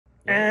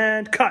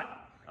And cut.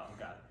 Oh,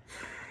 got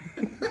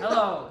it.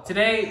 Hello.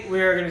 Today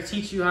we are going to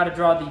teach you how to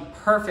draw the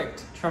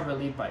perfect trumpet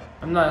lead pipe.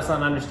 That's not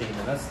an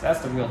understatement. That's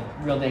the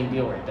real dang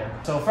deal right there.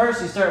 So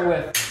first you start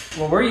with,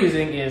 what we're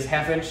using is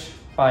 1/2 inch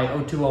by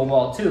 020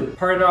 wall tube.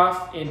 Part it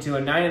off into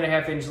a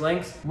 9.5 inch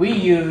length. We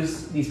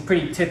use these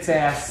pretty tits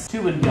ass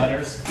tubing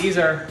gutters. These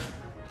are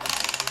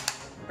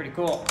pretty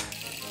cool.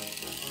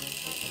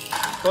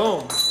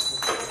 Boom.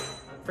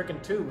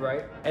 Freaking tube,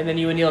 right? And then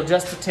you anneal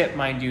just the tip,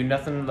 mind you,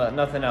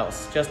 nothing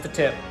else. Just the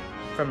tip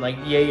from like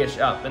yay-ish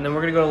up. And then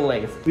we're gonna go to the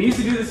lathe. We used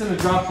to do this in the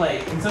draw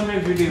plate, and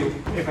sometimes we do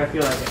if I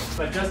feel like it.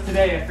 But just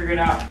today I figured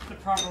out the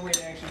proper way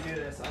to actually do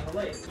this on the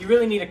lathe. You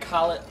really need a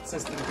collet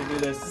system to do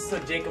this. This is a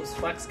Jacob's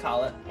Flex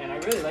collet, and I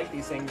really like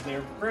these things.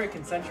 They're very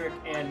concentric,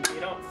 and you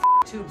don't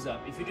tubes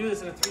up. If you do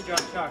this in a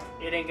 3-drop chuck,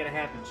 it ain't gonna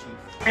happen,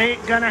 chief.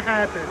 Ain't gonna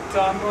happen.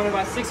 So I'm going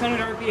about 600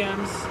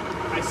 RPMs.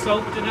 I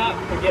soaked it up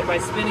to get my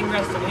spinning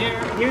rest in here.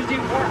 Here's the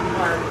important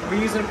part.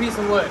 We're using a piece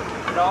of wood.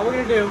 And all we're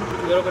gonna do is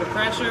a little bit of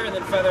pressure and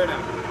then feather it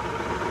out.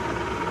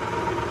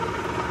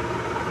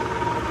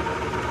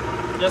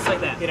 Just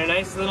like that. Get a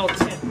nice little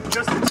tip.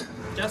 Just a tip.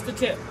 Just a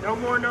tip. No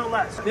more, no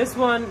less. This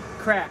one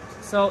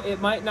cracked, so it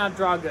might not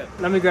draw good.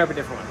 Let me grab a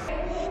different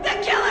one. The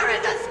killer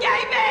is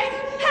escaping!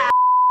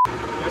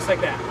 Just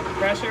like that.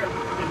 Pressure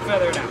and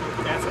feather it out.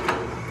 That's it.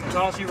 That's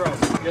all she wrote.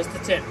 Just a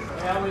tip.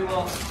 Now we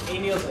will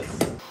anneal this.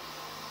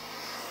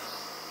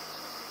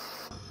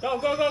 Go,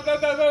 go, go, go,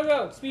 go, go,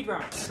 go! Speed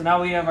round. So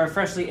now we have our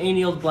freshly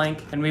annealed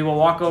blank, and we will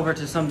walk over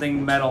to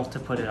something metal to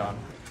put it on.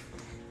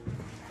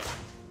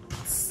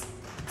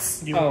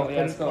 You want to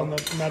put it on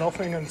the metal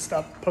thing and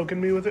stop poking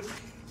me with it?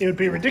 It would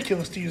be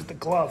ridiculous to use the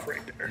glove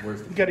right there.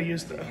 You gotta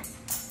use the...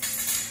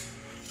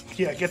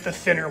 Yeah, get the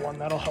thinner one.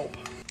 That'll help.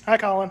 Hi,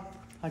 Colin.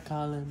 Hi,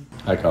 Colin.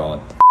 Hi,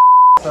 Colin.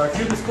 So our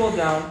tube is cooled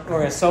down. We're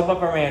gonna soap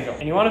up our mandrel.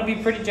 And you wanna be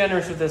pretty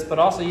generous with this, but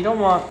also you don't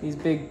want these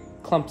big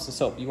clumps of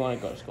soap. You wanna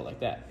just go like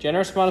that.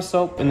 Generous amount of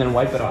soap, and then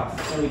wipe it off.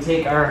 So we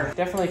take our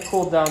definitely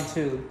cooled down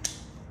tube,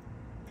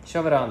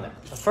 shove it on there.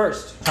 But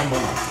first, tumble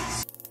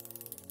nuts.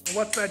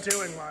 What's that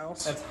doing,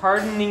 Miles? That's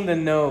hardening the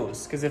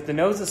nose, because if the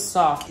nose is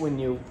soft when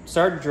you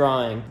start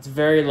drawing, it's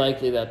very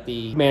likely that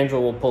the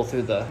mandrel will pull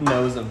through the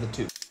nose of the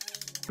tube.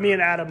 Me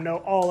and Adam know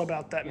all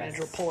about that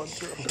mandrel pulling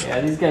through. Yeah,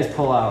 these guys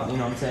pull out, you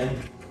know what I'm saying?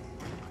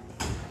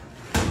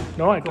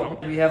 No, I don't.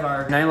 We have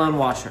our nylon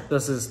washer.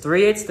 This is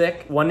 3/8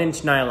 thick, 1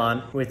 inch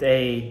nylon with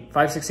a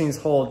 5/16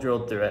 hole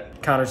drilled through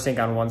it. Countersink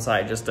on one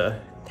side just to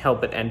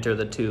help it enter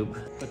the tube.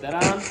 Put that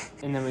on,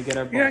 and then we get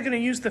our bolt. You're not gonna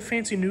use the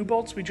fancy new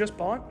bolts we just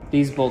bought?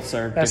 These bolts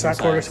are That's not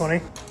different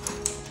quarter size.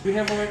 20. We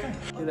have one right there.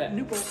 Look at that.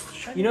 New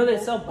bolts. You know they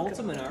sell bolts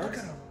at Menards? Look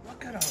at them.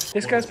 Look at them.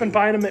 This guy's been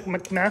buying them at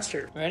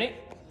McMaster. Ready?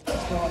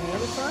 Let's go on the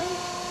other side.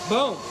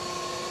 Boom.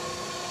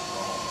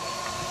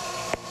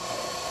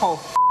 Oh,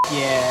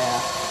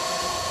 yeah.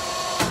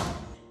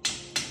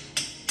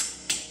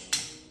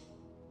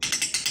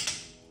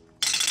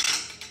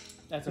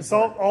 It's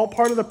all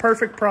part of the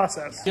perfect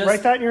process.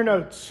 Write that in your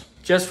notes.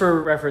 Just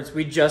for reference,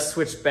 we just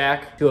switched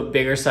back to a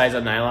bigger size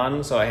of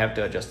nylon, so I have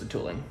to adjust the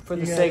tooling. For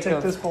the sake take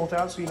of this bolt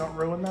out so you don't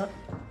ruin that?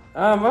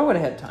 I would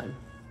have had time.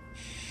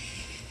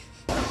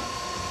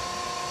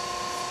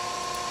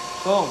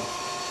 Boom.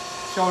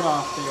 Show it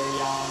off there,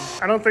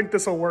 Jan. I don't think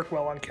this will work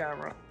well on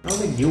camera. I don't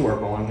think you work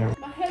well on camera.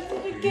 My head's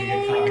in the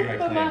game,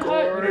 but my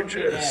heart...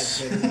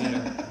 Gorgeous.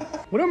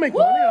 We don't make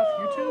money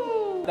off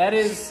YouTube? That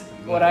is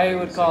what I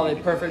would call a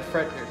perfect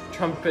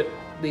trumpet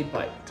lead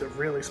pipe. It's a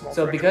really small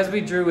So because we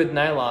drew with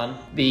nylon,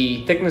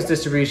 the thickness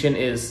distribution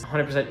is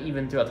 100%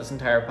 even throughout this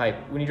entire pipe.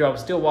 When you draw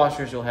with steel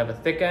washers, you'll have a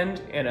thick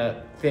end and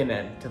a thin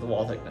end to the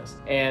wall thickness.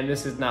 And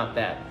this is not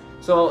that.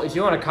 So if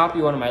you want to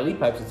copy one of my lead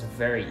pipes, it's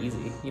very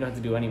easy. You don't have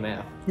to do any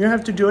math. You don't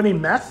have to do any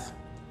meth?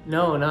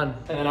 No, none.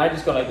 And then I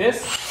just go like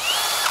this.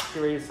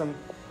 Get rid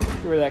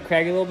of that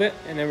craggy a little bit,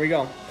 and there we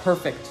go.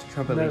 Perfect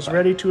trumpet lead That's pipe.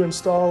 ready to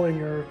install in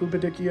your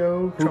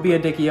Hoobadicchio.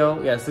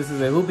 Hoobadicchio. Yes, this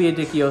is a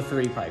Hoobadicchio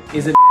 3 pipe.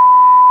 Is it?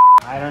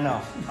 I don't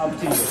know. Up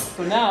to you.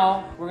 So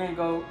now we're gonna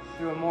go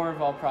through a more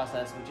involved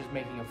process, which is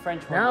making a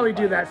French horn. Now we lead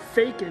do pipe. that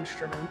fake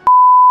instrument.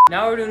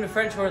 Now we're doing a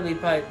French horn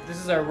lead pipe. This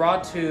is our raw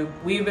tube.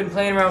 We've been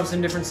playing around with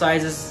some different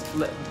sizes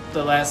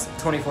the last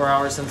 24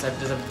 hours since I've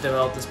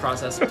developed this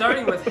process.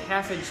 Starting with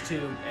 1/2 inch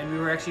tube, and we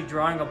were actually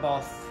drawing a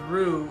ball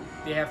through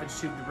the 1/2 inch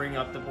tube to bring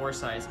up the bore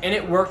size. And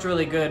it worked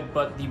really good,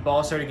 but the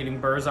ball started getting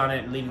burrs on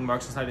it and leaving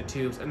marks inside the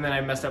tubes. And then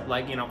I messed up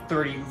like,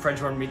 30 French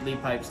horn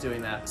lead pipes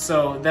doing that.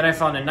 So then I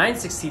found a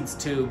 9/16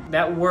 tube.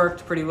 That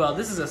worked pretty well.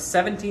 This is a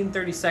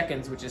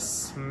 17/32, which is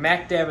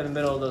smack dab in the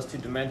middle of those two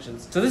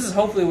dimensions. So this is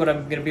hopefully what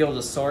I'm gonna be able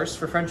to source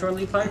for French horn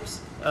lead pipes.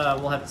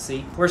 We'll have to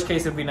see. Worst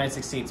case, it would be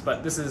 9/16,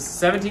 but this is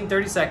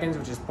 17/32,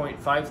 which is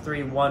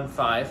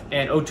 0.5315,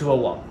 and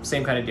 0201,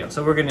 same kind of deal.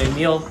 So we're gonna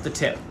anneal the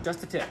tip,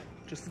 just the tip.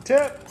 Just the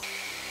tip.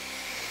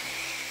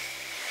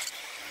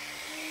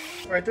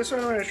 All right, this one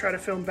I'm gonna try to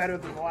film better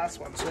than the last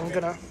one, so I'm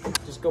gonna...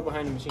 Just go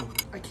behind the machine.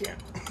 I can't.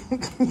 You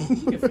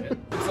can fit.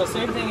 So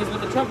same thing as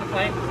with the trumpet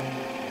pipe.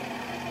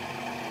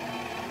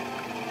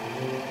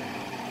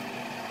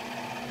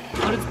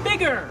 But it's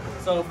bigger!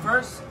 So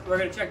first, we're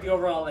gonna check the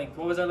overall length.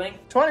 What was our length?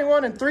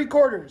 21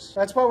 3/4.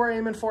 That's what we're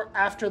aiming for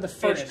after the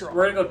first draw.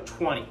 We're gonna go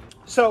 20.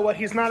 So what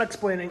he's not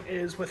explaining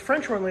is with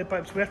French horn lead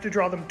pipes, we have to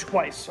draw them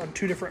twice on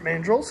 2 different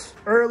mandrels.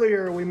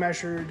 Earlier, we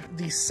measured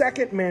the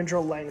second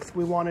mandrel length.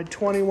 We wanted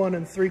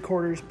 21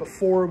 3/4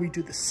 before we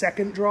do the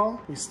second draw.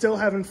 We still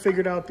haven't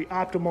figured out the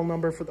optimal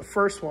number for the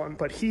first one,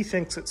 but he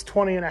thinks it's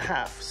 20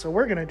 1/2. So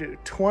we're gonna do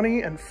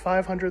 20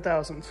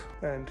 500,000,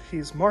 and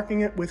he's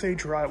marking it with a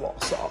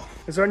drywall saw.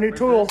 It's our new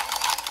tool.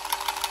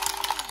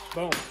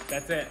 Boom.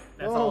 That's it.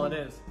 That's all it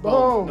is.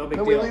 Boom. No big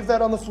then deal. we leave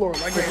that on the floor.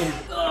 Like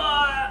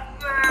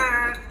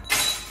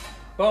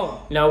boom.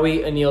 Now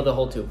we anneal the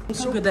whole tube. Look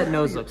how good that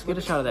nose looks. Get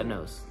a shot of that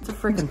nose. It's a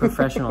freaking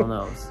professional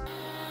nose.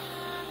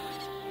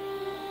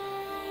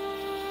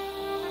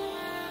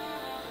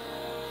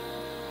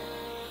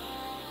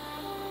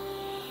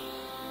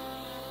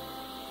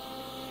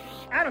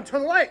 Adam,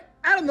 turn the light.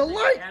 Adam, the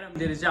light. Adam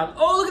did his job.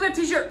 Oh, look at that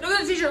t-shirt. Look at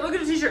that t-shirt. Look at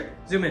the t-shirt.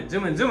 Zoom in,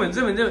 zoom in, zoom in,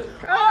 zoom in, zoom in.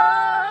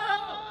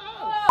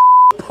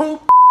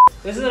 Poop.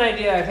 This is an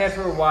idea I've had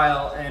for a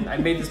while, and I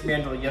made this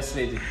mandrel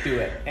yesterday to do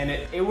it, and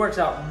it works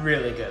out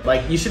really good.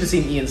 Like, you should have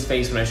seen Ian's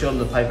face when I showed him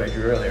the pipe I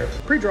drew earlier.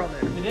 Pre-draw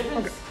man. The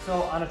difference,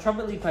 so on a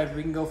trumpet lead pipe,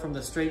 we can go from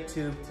the straight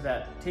tube to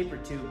that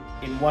tapered tube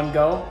in one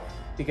go,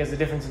 because the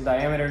difference in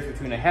diameters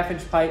between a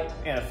 1/2-inch pipe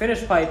and a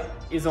finished pipe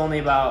is only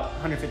about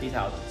 150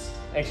 thousandths.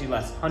 Actually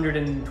less,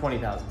 120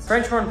 thousandths.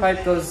 French horn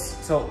pipe goes,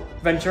 so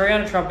venturi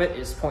on a trumpet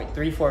is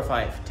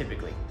 0.345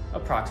 typically,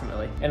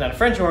 approximately. And on a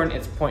French horn,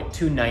 it's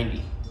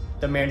 0.290.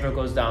 The mandrel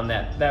goes down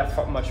that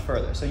much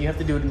further. So you have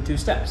to do it in 2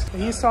 steps.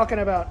 He's talking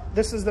about,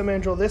 this is the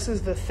mandrel, this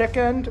is the thick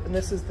end, and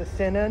this is the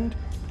thin end.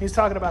 He's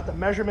talking about the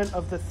measurement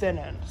of the thin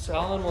end. So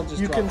Colin will just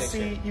you draw can a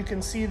picture. you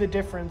can see the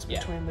difference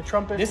between the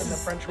trumpet and the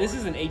French horn. This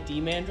is an 8D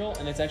mandrel,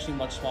 and it's actually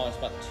much smaller. It's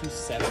about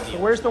 270. So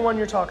where's the one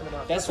you're talking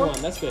about? That's the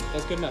one. That's good.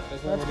 That's good enough.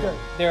 That's what we're doing. good.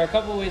 There are a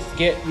couple of ways to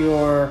get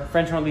your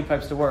French horn lead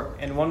pipes to work,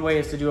 and one way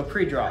is to do a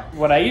pre-draw.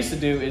 What I used to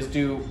do is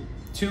do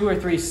 2 or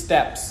 3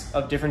 steps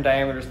of different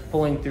diameters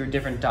pulling through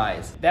different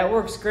dies. That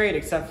works great,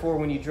 except for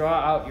when you draw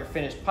out your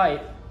finished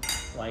pipe,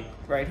 like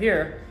right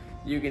here,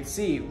 you can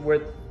see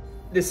where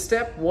this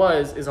step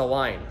is a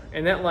line,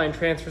 and that line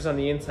transfers on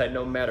the inside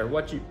no matter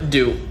what you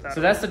do. So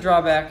that's the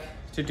drawback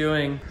to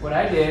doing what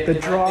I did. The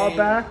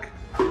drawback?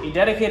 A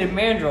dedicated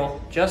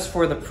mandrel just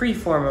for the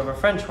preform of a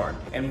French horn.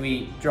 And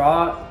we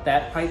draw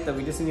that pipe that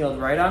we just annealed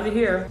right onto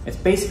here. It's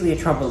basically a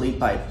trumpet lead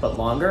pipe, but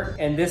longer.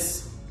 And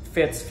this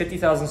fits 50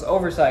 thousandths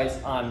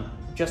oversized on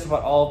just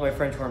about all of my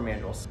French horn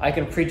mandrels. I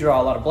can pre-draw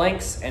a lot of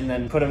blanks and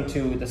then put them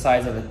to the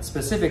size of a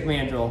specific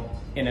mandrel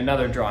in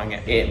another drawing.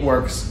 It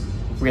works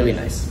really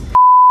nice.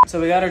 So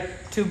we got our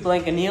tube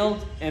blank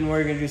annealed, and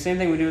we're gonna do the same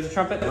thing we do with the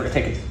trumpet. We're gonna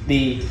take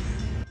it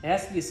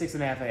has to be a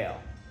 6.5 AL.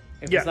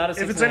 If it's not a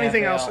 6.5 if it's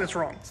anything AL, else, it's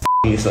wrong.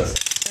 useless.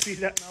 See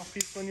that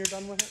mouthpiece when you're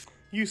done with it?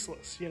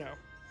 Useless, you know.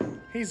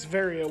 He's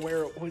very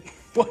aware of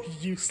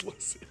what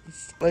useless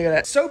is. Look at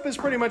that. Soap is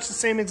pretty much the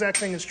same exact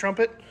thing as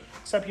trumpet,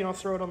 except you don't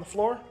throw it on the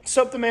floor.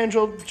 Soap the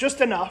mandrel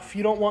just enough.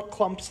 You don't want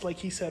clumps like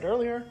he said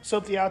earlier.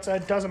 Soap the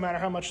outside. Doesn't matter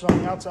how much is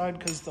on the outside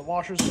because the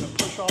washer's going to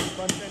push off a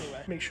bunch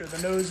anyway. Make sure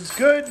the nose is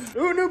good.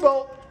 Ooh, new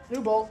bolt.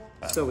 New bolt.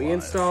 So we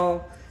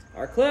install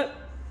our clip.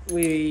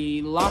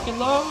 We lock and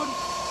load.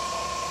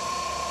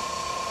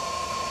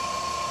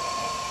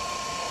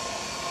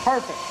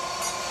 Perfect.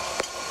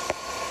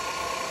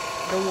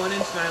 The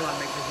 1-inch nylon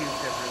makes a huge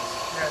difference.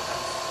 Yeah, it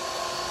does.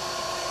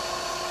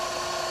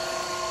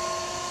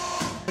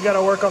 We got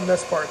to work on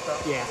this part though.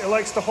 Yeah. It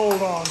likes to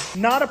hold on.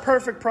 Not a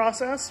perfect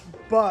process,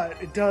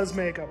 but it does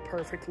make a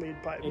perfect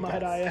lead pipe,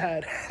 might I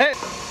add. Hey.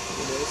 Look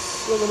at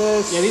this. Look at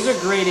this. Yeah, these are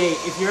grade 8.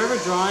 If you're ever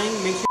drawing,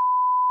 make sure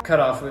cut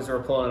off as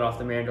we're pulling it off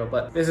the mandrel.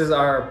 But this is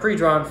our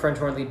pre-drawn French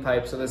horn lead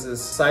pipe, so this is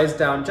sized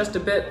down just a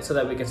bit so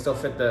that we can still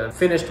fit the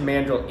finished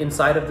mandrel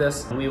inside of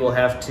this. We will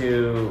have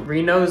to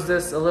re-nose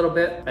this a little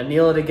bit,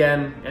 anneal it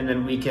again, and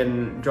then we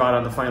can draw it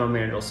on the final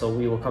mandrel, so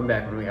we will come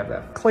back when we have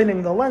that.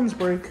 Cleaning the lens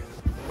brake.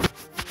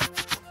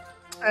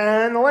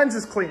 And the lens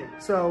is clean.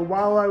 So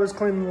while I was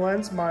cleaning the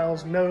lens,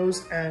 Miles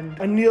nosed and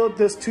annealed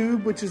this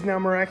tube, which is now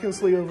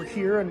miraculously over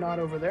here and not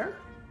over there.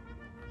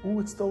 Ooh,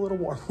 it's still a little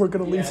warm. We're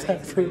gonna leave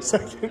that for a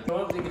second.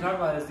 One thing we can talk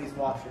about is these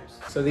washers.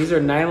 So these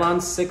are nylon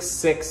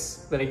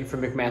 6.6 that I get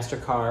from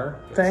McMaster Car.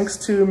 Thanks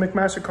to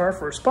McMaster Car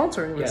for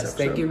sponsoring this episode. Yes,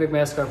 thank you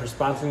McMaster Car for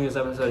sponsoring this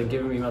episode and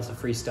giving me lots of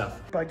free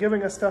stuff. By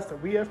giving us stuff that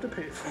we have to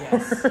pay for.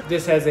 Yes.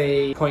 This has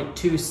a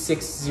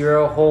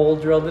 .260 hole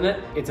drilled in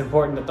it. It's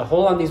important that the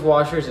hole on these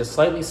washers is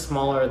slightly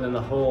smaller than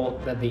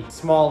the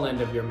small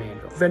end of your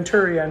mandrel.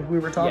 Venturi end we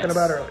were talking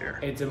about earlier.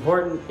 It's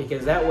important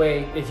because that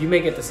way, if you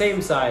make it the same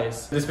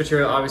size, this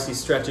material obviously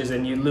stretches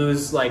and you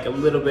lose like a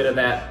little bit of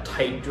that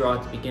tight draw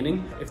at the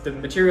beginning. If the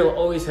material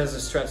always has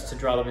a stretch to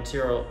draw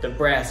the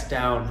brass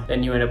down,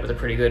 then you end up with a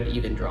pretty good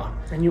even draw.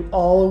 And you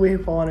always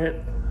want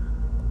it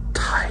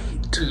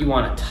tight. You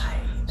want it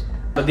tight.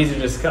 But these are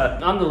just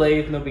cut on the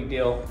lathe, no big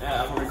deal.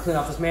 We're gonna clean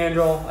off this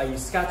mandrel. I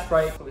use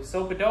Scotch-Brite with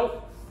soap and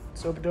dope.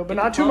 Soap-a-dope, but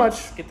not too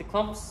much. Get the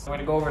clumps. I'm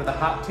gonna go over to the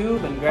hot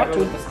tube and grab it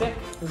with the stick.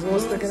 There's a little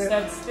stick in it.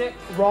 Said stick.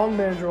 Wrong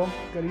mandrel.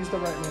 Gotta use the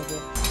right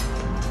mandrel.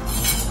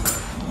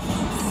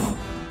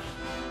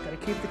 Gotta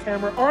keep the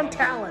camera on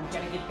talent.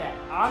 Gotta get that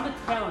on the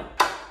talent.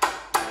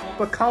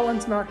 But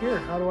Colin's not here.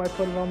 How do I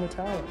put it on the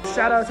talent?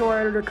 Shout out to our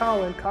editor,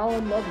 Colin.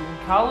 Colin, love you.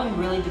 Colin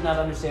really did not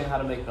understand how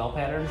to make bell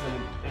patterns,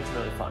 and it's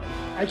really funny.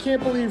 I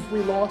can't believe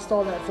we lost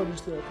all that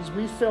footage though, because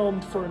we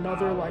filmed for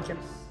another like an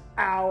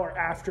hour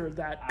after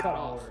that cut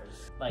off.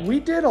 Like, we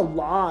did a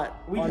lot.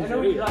 I know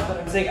we did a lot, but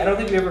I'm saying I don't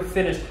think we ever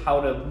finished how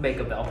to make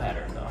a bell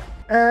pattern though.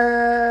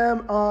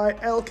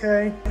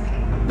 M-I-L-K.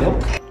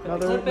 Nope.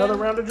 Another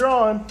round of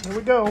drawing. Here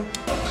we go.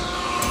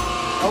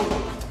 Oh,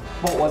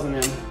 bolt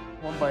wasn't in.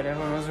 One bite,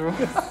 everyone was wrong.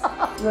 You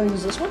want to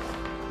use this one?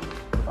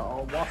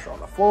 Oh, washer on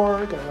the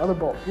floor. Get another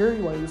bolt here.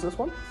 You want to use this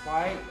one?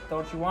 Why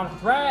don't you want to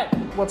thread?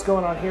 What's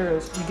going on here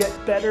is you get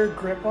better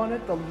grip on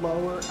it the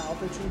lower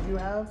altitude you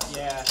have.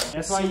 Yeah,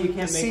 that's why you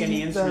can't make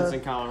any instruments in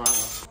Colorado.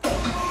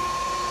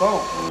 Boom.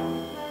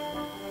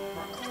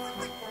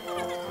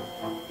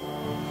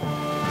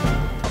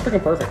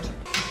 Freaking perfect.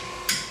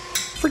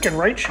 Freaking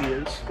right she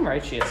is. I'm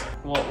right she is.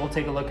 We'll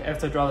take a look.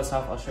 After I draw this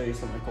off, I'll show you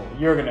something cool.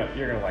 You're gonna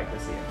like to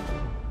see it.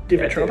 Did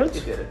it trumpets?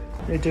 It did it.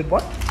 It did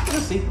what? You'll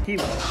see. He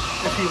will.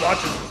 If he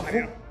watches this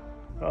video.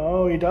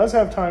 Oh, he does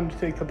have time to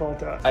take the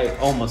bolt out. I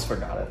almost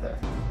forgot it there.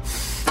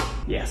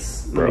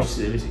 Yes. Bro. Let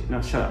me see. No,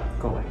 shut up.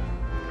 Go away.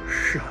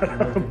 Shut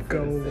up.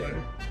 Go away.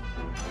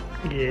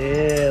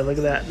 Yeah, look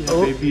at that. Yeah,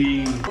 oh,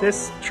 baby.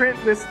 This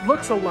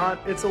looks a lot.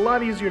 It's a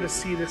lot easier to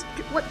see this.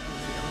 What?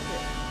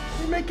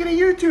 You're making a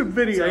YouTube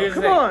video. So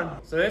come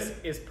on. So this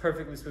is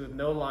perfectly smooth.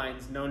 No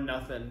lines. No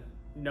nothing.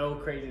 No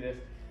craziness.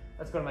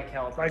 Let's go to my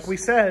calipers. Like we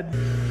said. You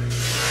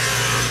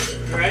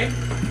ready?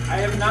 I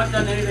have not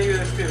done anything to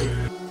this tube.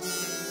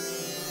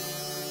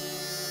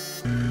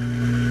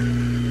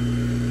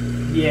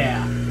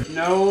 Yeah.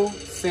 No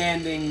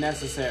sanding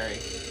necessary.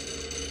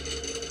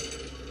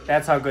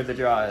 That's how good the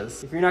draw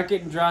is. If you're not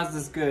getting draws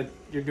this good,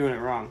 you're doing it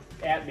wrong.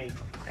 At me.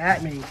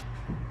 At me.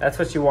 That's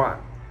what you want.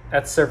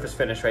 That's surface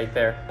finish right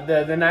there.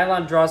 The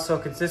nylon draws so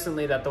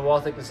consistently that the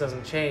wall thickness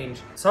doesn't change.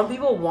 Some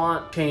people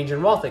want change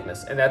in wall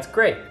thickness, and that's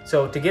great.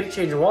 So to get a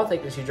change in wall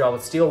thickness, you draw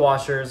with steel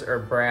washers or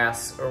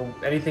brass or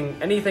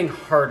anything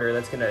harder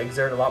that's gonna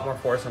exert a lot more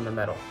force on the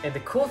metal. And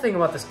the cool thing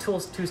about this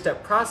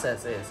two-step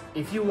process is,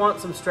 if you want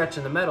some stretch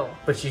in the metal,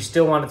 but you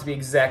still want it to be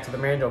exact to the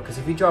mandrel, because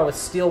if you draw with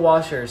steel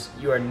washers,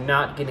 you are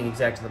not getting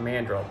exact to the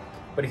mandrel.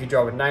 But if you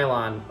draw with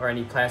nylon or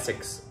any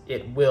plastics,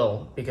 it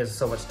will, because of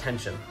so much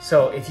tension.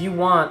 So if you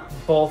want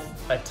both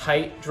a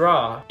tight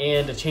draw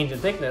and a change in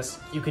thickness,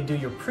 you can do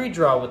your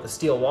pre-draw with the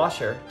steel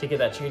washer to get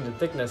that change in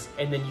thickness,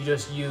 and then you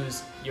just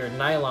use your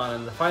nylon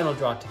in the final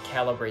draw to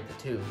calibrate the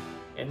tube.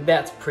 And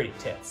that's pretty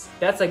tits.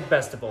 That's like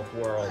best of both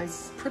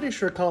worlds. I'm pretty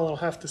sure Colin will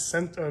have to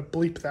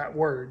bleep that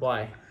word.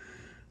 Why?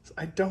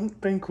 I don't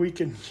think we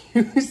can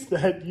use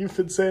that. You've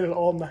been saying it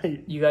all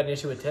night. You got an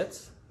issue with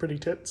tits? Pretty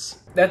tits.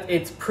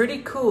 It's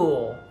pretty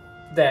cool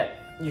that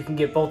you can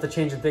get both the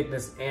change in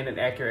thickness and an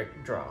accurate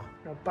draw.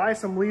 Now buy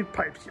some lead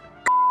pipes.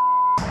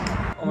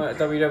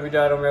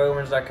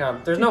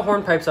 www.o'malleyhorns.com. There's no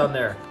horn pipes on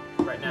there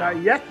right now.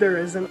 Not yet there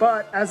isn't,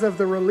 but as of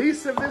the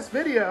release of this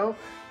video,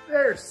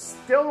 they're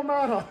still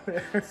not on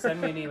there.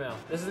 Send me an email.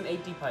 This is an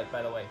 8D pipe,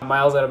 by the way.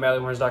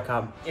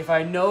 miles@o'malleyhorns.com. If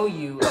I know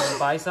you and you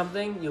buy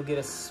something, you'll get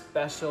a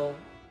special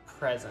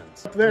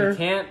present. Up there. You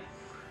can't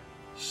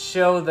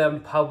show them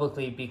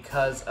publicly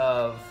because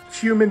of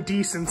human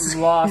decency,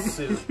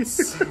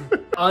 lawsuits,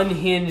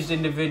 unhinged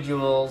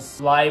individuals,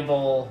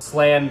 libel,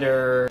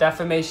 slander,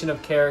 defamation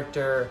of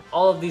character.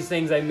 All of these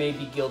things I may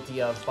be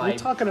guilty of by. We're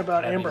talking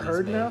about Amber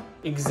Heard now?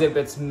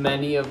 Exhibits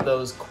many of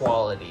those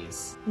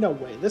qualities. No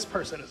way, this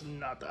person is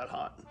not that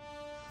hot.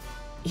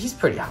 He's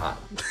pretty hot.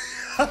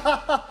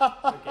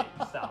 Okay,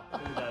 stop.